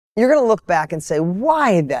You're going to look back and say,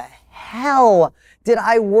 why the hell did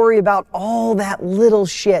I worry about all that little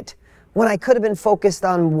shit when I could have been focused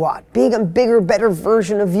on what? Being a bigger, better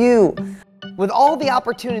version of you. With all the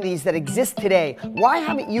opportunities that exist today, why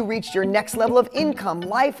haven't you reached your next level of income,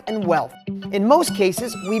 life, and wealth? In most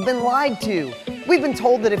cases, we've been lied to. We've been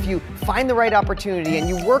told that if you find the right opportunity and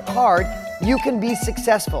you work hard, you can be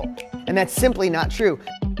successful. And that's simply not true.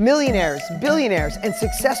 Millionaires, billionaires, and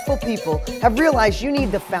successful people have realized you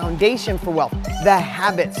need the foundation for wealth, the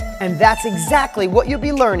habits. And that's exactly what you'll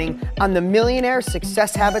be learning on the Millionaire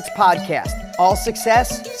Success Habits podcast. All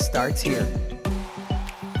success starts here.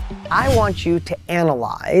 I want you to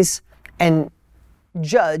analyze and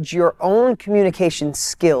judge your own communication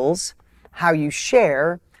skills, how you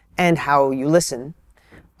share, and how you listen.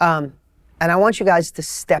 And I want you guys to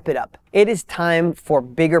step it up. It is time for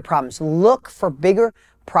bigger problems. Look for bigger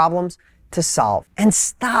problems to solve and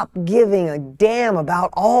stop giving a damn about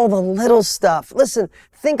all the little stuff. Listen,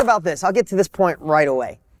 think about this. I'll get to this point right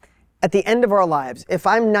away. At the end of our lives, if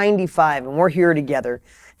I'm 95 and we're here together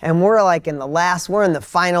and we're like in the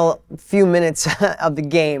final few minutes of the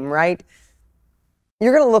game, right?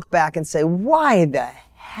 You're going to look back and say, why the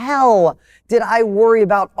hell did I worry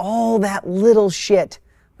about all that little shit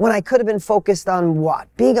when I could have been focused on what?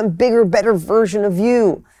 Being a bigger, better version of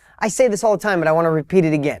you. I say this all the time, but I want to repeat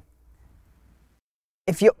it again.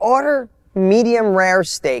 If you order medium rare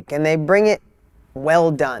steak and they bring it well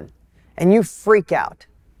done and you freak out,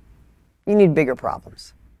 you need bigger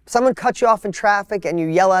problems. If someone cuts you off in traffic and you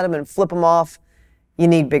yell at them and flip them off, you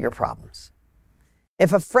need bigger problems.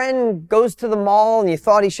 If a friend goes to the mall and you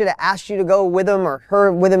thought he should have asked you to go with him or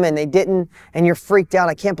her with him and they didn't, and you're freaked out,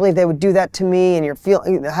 I can't believe they would do that to me, and you're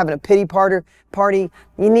having a pity party,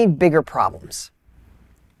 you need bigger problems.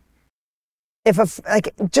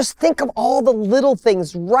 Just think of all the little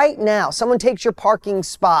things right now. Someone takes your parking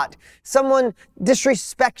spot. Someone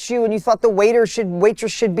disrespects you and you thought the waitress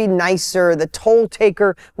should be nicer. The toll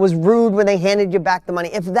taker was rude when they handed you back the money.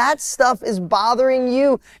 If that stuff is bothering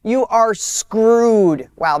you, you are screwed.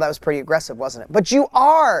 Wow, that was pretty aggressive, wasn't it? But you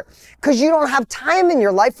are, because you don't have time in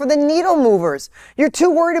your life for the needle movers. You're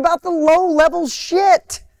too worried about the low-level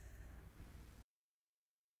shit.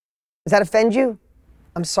 Does that offend you?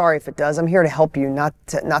 I'm sorry if it does. I'm here to help you, not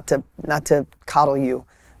to coddle you.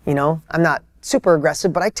 You know, I'm not super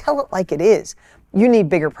aggressive, but I tell it like it is. You need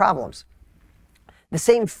bigger problems. The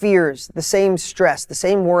same fears, the same stress, the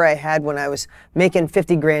same worry I had when I was making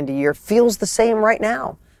 50 grand a year feels the same right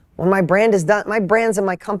now. When my brand is done, my brands and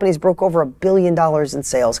my companies broke over $1 billion in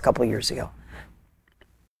sales a couple of years ago.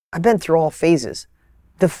 I've been through all phases.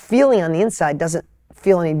 The feeling on the inside doesn't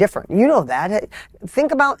feel any different. You know that.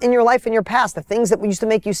 Think about in your life in your past, the things that used to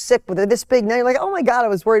make you sick, but they're this big. Now you're like, oh my God, I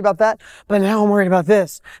was worried about that, but now I'm worried about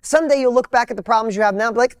this. Someday you'll look back at the problems you have now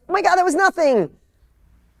and be like, oh my God, that was nothing.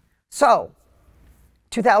 So,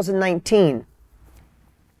 2019,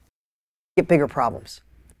 get bigger problems.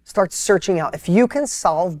 Start searching out. If you can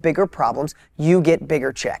solve bigger problems, you get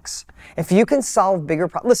bigger checks. If you can solve bigger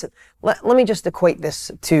problems, listen, let me just equate this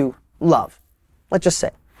to love. Let's just say,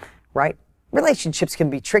 right? Relationships can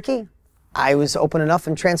be tricky. I was open enough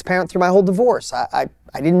and transparent through my whole divorce. I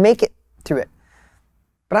didn't make it through it.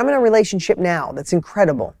 But I'm in a relationship now that's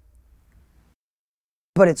incredible.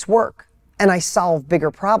 But it's work. And I solve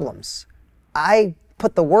bigger problems. I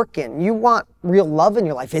put the work in. You want real love in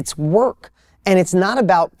your life. It's work. And it's not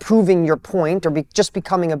about proving your point or just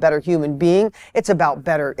becoming a better human being. It's about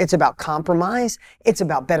compromise. It's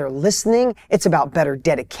about better listening. It's about better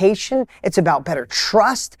dedication. It's about better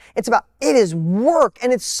trust. It is work,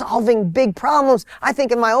 and it's solving big problems. I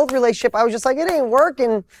think in my old relationship, I was just like, it ain't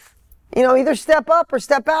working. You know, either step up or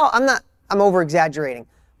step out. I'm over exaggerating,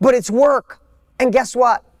 but it's work. And guess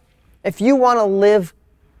what? If you want to live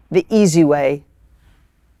the easy way,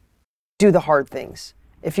 do the hard things.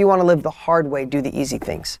 If you want to live the hard way, do the easy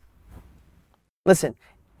things. Listen,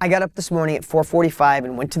 I got up this morning at 4:45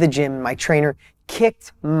 and went to the gym, and my trainer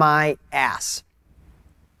kicked my ass.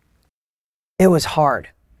 It was hard.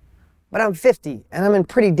 But I'm 50, and I'm in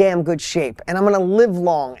pretty damn good shape, and I'm going to live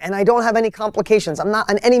long, and I don't have any complications. I'm not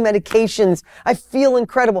on any medications. I feel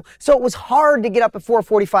incredible. So it was hard to get up at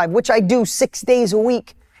 4:45, which I do 6 days a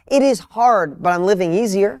week. It is hard, but I'm living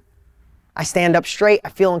easier. I stand up straight. I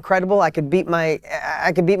feel incredible. I could beat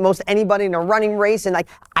most anybody in a running race, and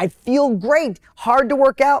I feel great. Hard to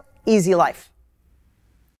work out, easy life.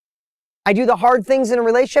 I do the hard things in a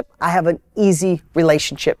relationship. I have an easy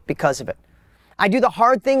relationship because of it. I do the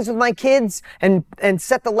hard things with my kids and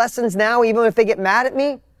set the lessons now, even if they get mad at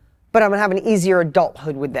me, but I'm gonna have an easier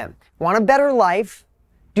adulthood with them. Want a better life?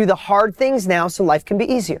 Do the hard things now so life can be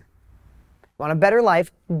easier. Want a better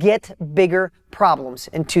life? Get bigger problems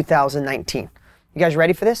in 2019. You guys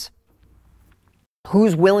ready for this?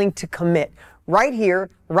 Who's willing to commit right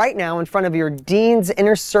here, right now, in front of your Dean's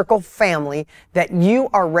Inner Circle family, that you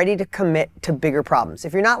are ready to commit to bigger problems?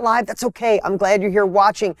 If you're not live, that's okay. I'm glad you're here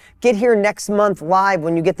watching. Get here next month live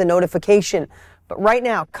when you get the notification. But right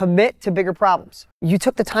now, commit to bigger problems. You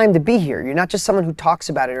took the time to be here. You're not just someone who talks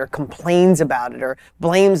about it or complains about it or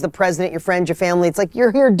blames the president, your friends, your family. It's like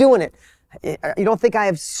you're here doing it. You don't think I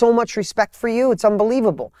have so much respect for you? It's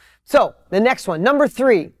unbelievable. So the next one, number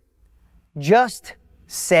 3, just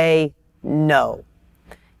say no.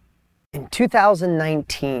 In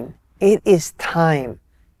 2019, it is time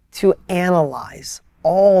to analyze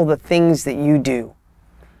all the things that you do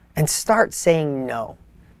and start saying no.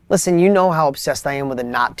 Listen, you know how obsessed I am with a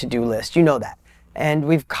not to-do list. You know that. And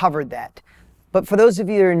we've covered that. But for those of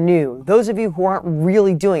you that are new, those of you who aren't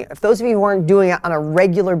really doing it, if those of you who aren't doing it on a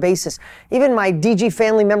regular basis, even my DG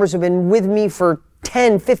family members have been with me for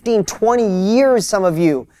 10, 15, 20 years, some of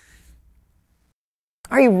you,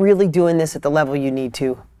 are you really doing this at the level you need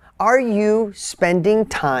to? Are you spending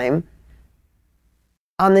time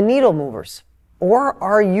on the needle movers? Or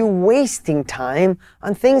are you wasting time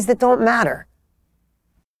on things that don't matter?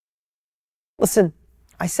 Listen,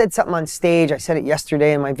 I said something on stage, I said it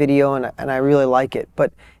yesterday in my video, and I really like it.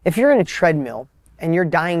 But if you're in a treadmill and you're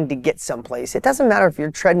dying to get someplace, it doesn't matter if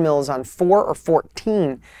your treadmill is on 4 or 14.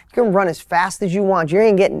 You can run as fast as you want. You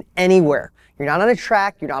ain't getting anywhere. You're not on a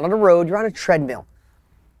track, you're not on a road, you're on a treadmill.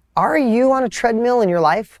 Are you on a treadmill in your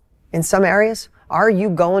life in some areas? Are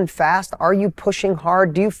you going fast? Are you pushing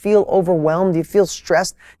hard? Do you feel overwhelmed? Do you feel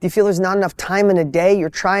stressed? Do you feel there's not enough time in a day?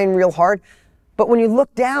 You're trying real hard. But when you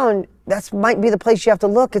look down, that might be the place you have to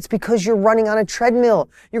look. It's because you're running on a treadmill.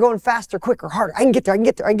 You're going faster, quicker, harder. I can get there, I can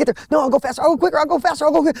get there, I can get there. No, I'll go faster, I'll go quicker, I'll go faster,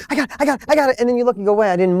 I'll go quicker. I got it. And then you look and go,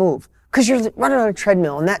 wait, I didn't move. Because you're running on a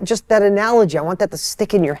treadmill. And that analogy, I want that to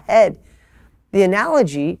stick in your head. The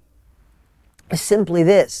analogy is simply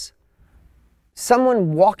this.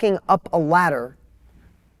 Someone walking up a ladder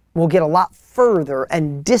will get a lot further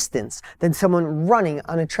and distance than someone running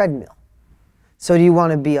on a treadmill. So do you want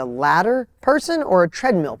to be a ladder person or a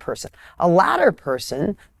treadmill person? A ladder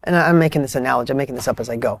person, and I'm making this analogy, I'm making this up as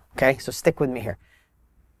I go, okay? So stick with me here.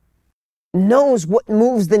 Knows what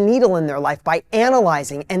moves the needle in their life by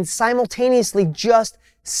analyzing and simultaneously just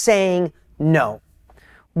saying no.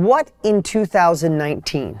 What in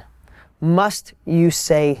 2019 must you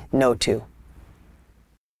say no to?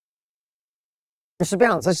 Let's be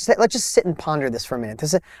honest. Let's just sit and ponder this for a minute.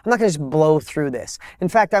 I'm not going to just blow through this. In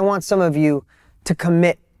fact, I want some of you to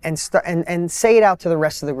commit and start and say it out to the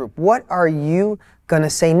rest of the group. What are you going to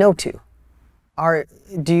say no to?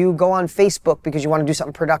 Do you go on Facebook because you want to do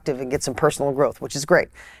something productive and get some personal growth, which is great.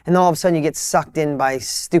 And then all of a sudden you get sucked in by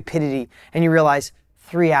stupidity and you realize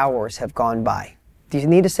 3 hours have gone by. Do you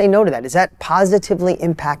need to say no to that? Is that positively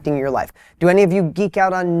impacting your life? Do any of you geek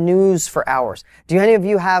out on news for hours? Do any of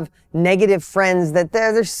you have negative friends that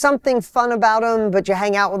there's something fun about them, but you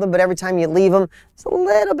hang out with them, but every time you leave them, a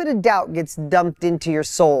little bit of doubt gets dumped into your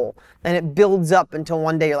soul, and it builds up until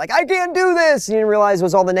one day you're like, I can't do this, and you realize it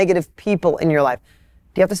was all the negative people in your life.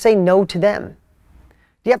 Do you have to say no to them?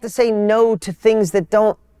 Do you have to say no to things that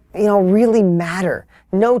don't, really matter?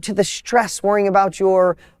 No to the stress worrying about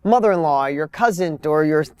your mother-in-law, your cousin, or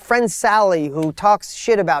your friend Sally who talks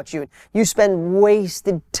shit about you. You spend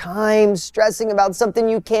wasted time stressing about something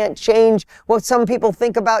you can't change. What some people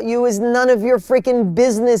think about you is none of your freaking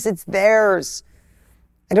business. It's theirs.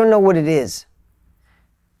 I don't know what it is.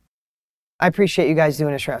 I appreciate you guys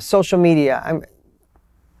doing this. Social media.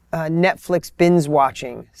 Netflix binge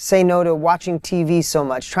watching, say no to watching TV so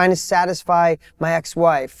much, trying to satisfy my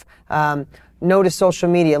ex-wife, no to social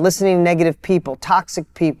media, listening to negative people,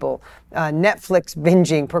 toxic people, Netflix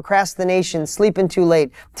binging, procrastination, sleeping too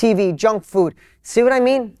late, TV, junk food. See what I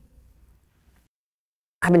mean?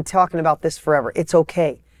 I've been talking about this forever. It's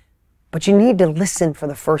okay. But you need to listen for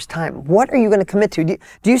the first time. What are you going to commit to? Do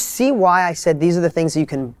you see why I said these are the things that you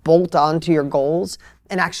can bolt onto your goals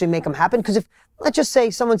and actually make them happen? Because if, let's just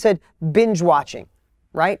say someone said binge watching,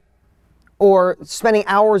 right? Or spending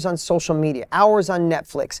hours on social media, hours on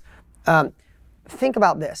Netflix. Think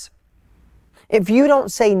about this. If you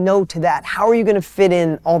don't say no to that, how are you going to fit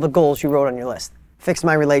in all the goals you wrote on your list? Fix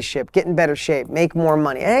my relationship, get in better shape, make more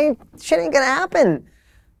money. Shit ain't going to happen.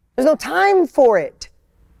 There's no time for it.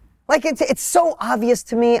 Like, it's so obvious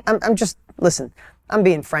to me. Listen, I'm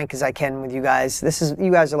being frank as I can with you guys.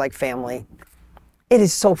 You guys are like family. It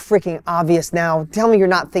is so freaking obvious now. Tell me you're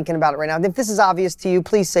not thinking about it right now. If this is obvious to you,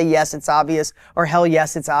 please say yes, it's obvious, or hell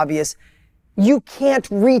yes, it's obvious. You can't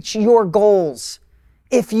reach your goals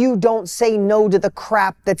if you don't say no to the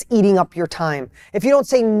crap that's eating up your time, if you don't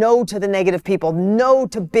say no to the negative people, no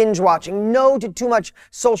to binge watching, no to too much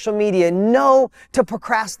social media, no to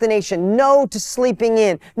procrastination, no to sleeping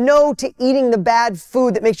in, no to eating the bad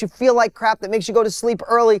food that makes you feel like crap, that makes you go to sleep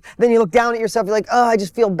early, then you look down at yourself, you're like, oh, I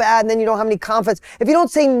just feel bad, and then you don't have any confidence. If you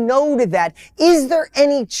don't say no to that, is there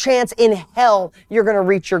any chance in hell you're gonna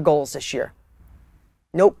reach your goals this year?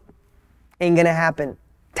 Nope, ain't gonna happen.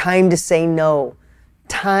 Time to say no.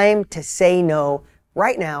 Time to say no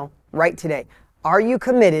right now, right today. Are you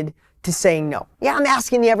committed to saying no? Yeah, I'm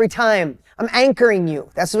asking you every time. I'm anchoring you.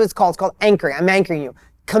 That's what it's called. It's called anchoring. I'm anchoring you.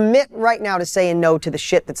 Commit right now to saying no to the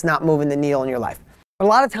shit that's not moving the needle in your life. But a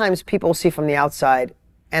lot of times people will see from the outside,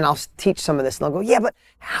 and I'll teach some of this, and they'll go, yeah, but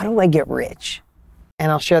how do I get rich?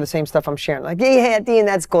 And I'll share the same stuff I'm sharing. Like, yeah, Dean,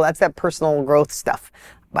 that's cool. That's that personal growth stuff.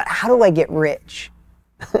 But how do I get rich?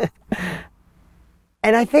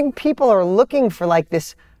 And I think people are looking for like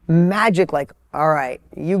this magic, like, all right,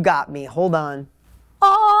 you got me, hold on.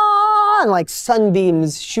 Ah, and like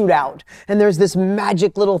sunbeams shoot out. And there's this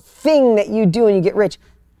magic little thing that you do and you get rich.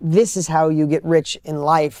 This is how you get rich in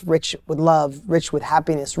life, rich with love, rich with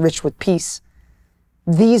happiness, rich with peace.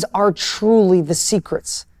 These are truly the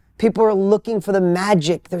secrets. People are looking for the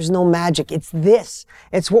magic. There's no magic. It's this.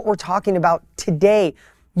 It's what we're talking about today.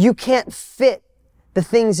 You can't fit the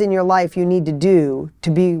things in your life you need to do to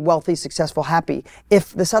be wealthy, successful, happy,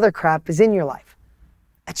 if this other crap is in your life.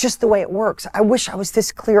 It's just the way it works. I wish I was this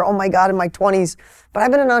clear, oh my God, in my 20s, but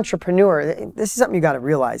I've been an entrepreneur. This is something you got to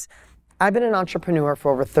realize. I've been an entrepreneur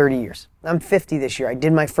for over 30 years. I'm 50 this year. I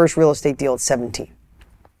did my first real estate deal at 17.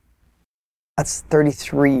 That's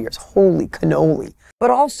 33 years. Holy cannoli.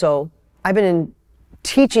 But also, I've been in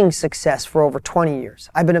teaching success for over 20 years.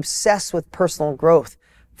 I've been obsessed with personal growth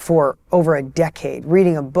for over a decade,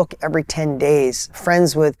 reading a book every 10 days,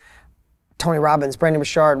 friends with Tony Robbins, Brendon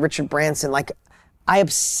Burchard, Richard Branson. Like, I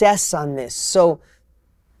obsess on this. So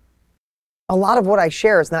a lot of what I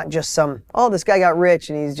share is not just some, oh, this guy got rich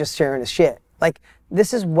and he's just sharing his shit. Like,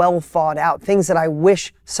 this is well thought out, things that I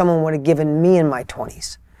wish someone would have given me in my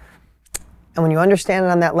 20s. And when you understand it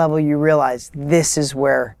on that level, you realize this is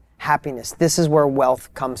where happiness, this is where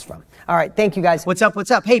wealth comes from. All right, thank you guys. What's up, what's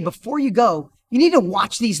up? Hey, before you go, you need to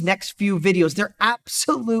watch these next few videos. They're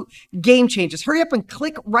absolute game changers. Hurry up and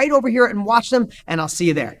click right over here and watch them, and I'll see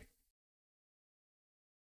you there.